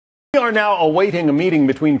are now awaiting a meeting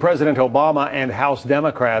between President Obama and House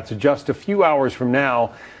Democrats just a few hours from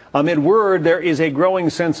now. Amid word, there is a growing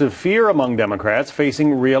sense of fear among Democrats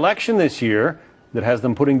facing re-election this year that has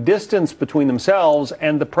them putting distance between themselves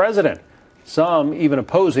and the president. Some even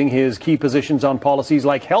opposing his key positions on policies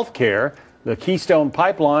like health care, the Keystone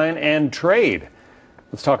pipeline, and trade.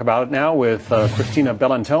 Let's talk about it now with Christina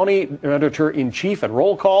Bellantoni, editor-in-chief at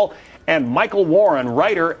Roll Call, and Michael Warren,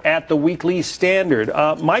 writer at the Weekly Standard.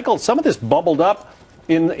 Michael, some of this bubbled up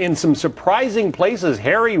in some surprising places.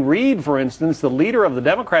 Harry Reid, for instance, the leader of the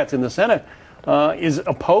Democrats in the Senate, is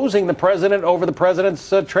opposing the president over the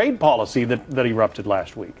president's trade policy that erupted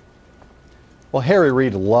last week. Well, Harry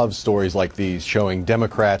Reid loves stories like these, showing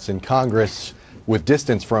Democrats in Congress with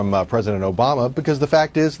distance from President Obama, because the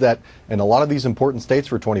fact is that in a lot of these important states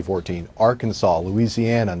for 2014, Arkansas,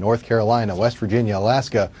 Louisiana, North Carolina, West Virginia,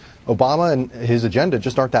 Alaska, Obama and his agenda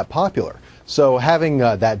just aren't that popular. So having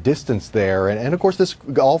that distance there, and of course this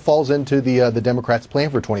all falls into the Democrats' plan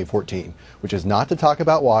for 2014, which is not to talk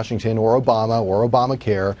about Washington or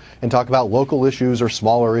Obamacare, and talk about local issues or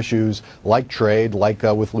smaller issues like trade, like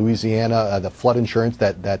with Louisiana, the flood insurance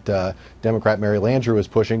that Democrat Mary Landrieu is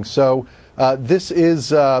pushing. So this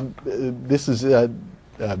is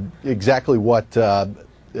exactly what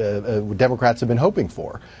Democrats have been hoping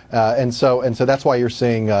for, and so that's why you're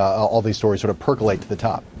seeing all these stories sort of percolate to the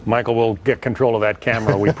top. Michael, we'll get control of that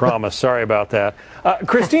camera, we promise. Sorry about that.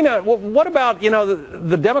 Christina, what about,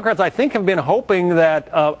 the Democrats, I think, have been hoping that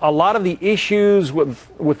a lot of the issues with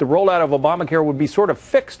the rollout of Obamacare would be sort of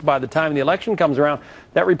fixed by the time the election comes around.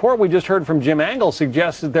 That report we just heard from Jim Angle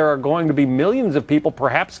suggests that there are going to be millions of people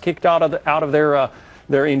perhaps kicked out of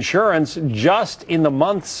their insurance just in the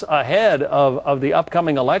months ahead of the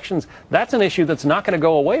upcoming elections. That's an issue that's not going to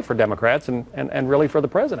go away for Democrats and really for the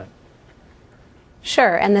president.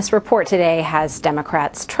 Sure, and this report today has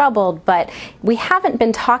Democrats troubled, but we haven't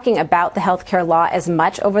been talking about the health care law as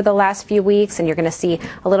much over the last few weeks, and you're going to see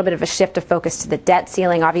a little bit of a shift of focus to the debt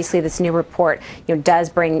ceiling. Obviously, this new report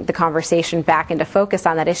does bring the conversation back into focus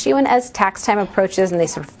on that issue, and as tax time approaches and they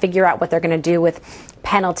sort of figure out what they're going to do with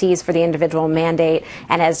penalties for the individual mandate,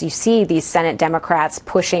 and as you see these Senate Democrats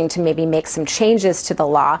pushing to maybe make some changes to the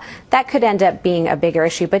law, that could end up being a bigger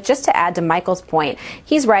issue. But just to add to Michael's point,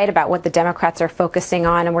 he's right about what the Democrats are focusing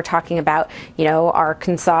on, and we're talking about,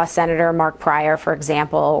 Arkansas Senator Mark Pryor, for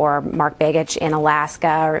example, or Mark Begich in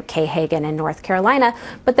Alaska, or Kay Hagan in North Carolina,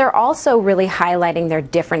 but they're also really highlighting their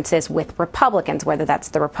differences with Republicans, whether that's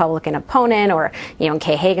the Republican opponent or, in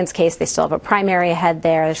Kay Hagan's case, they still have a primary ahead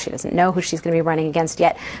there. She doesn't know who she's going to be running against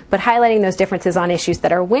yet, but highlighting those differences on issues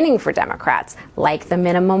that are winning for Democrats, like the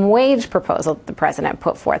minimum wage proposal that the president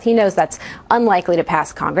put forth. He knows that's unlikely to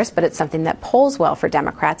pass Congress, but it's something that polls well for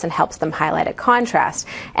Democrats and helps them highlight a contrast.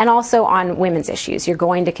 And also on women's issues, you're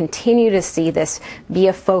going to continue to see this be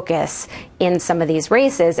a focus in some of these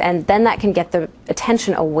races, and then that can get the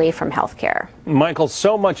attention away from health care. Michael,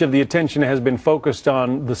 so much of the attention has been focused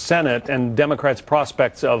on the Senate and Democrats'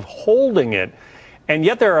 prospects of holding it. And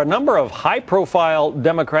yet there are a number of high-profile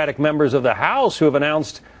Democratic members of the House who have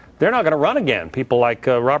announced they're not going to run again. People like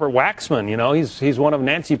Robert Waxman, he's one of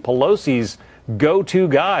Nancy Pelosi's go-to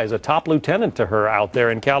guys, a top lieutenant to her out there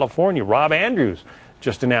in California. Rob Andrews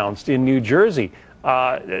just announced in New Jersey.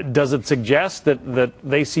 Does it suggest that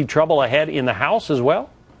they see trouble ahead in the House as well?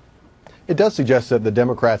 It does suggest that the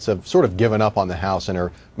Democrats have sort of given up on the House and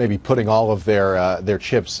are maybe putting all of their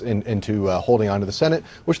chips into holding on to the Senate,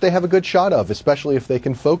 which they have a good shot of, especially if they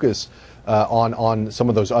can focus on some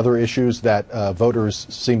of those other issues that voters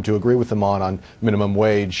seem to agree with them on minimum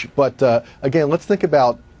wage. But again, let's think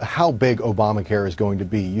about how big Obamacare is going to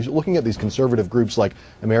be. You're looking at these conservative groups like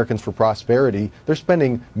Americans for Prosperity. They're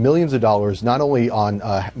spending millions of dollars not only on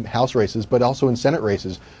House races, but also in Senate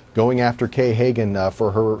races, going after Kay Hagan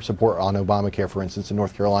for her support on Obamacare, for instance, in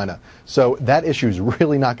North Carolina. So that issue is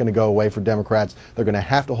really not going to go away for Democrats. They're going to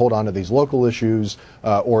have to hold on to these local issues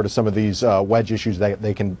or to some of these wedge issues that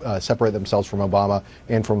they can separate themselves from Obama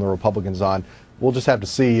and from the Republicans on. We'll just have to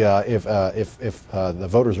see if the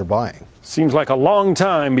voters are buying. Seems like a long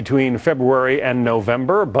time between February and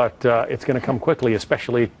November, but it's going to come quickly,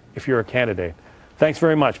 especially if you're a candidate. Thanks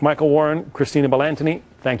very much. Michael Warren, Christina Bellantoni,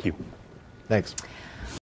 thank you. Thanks.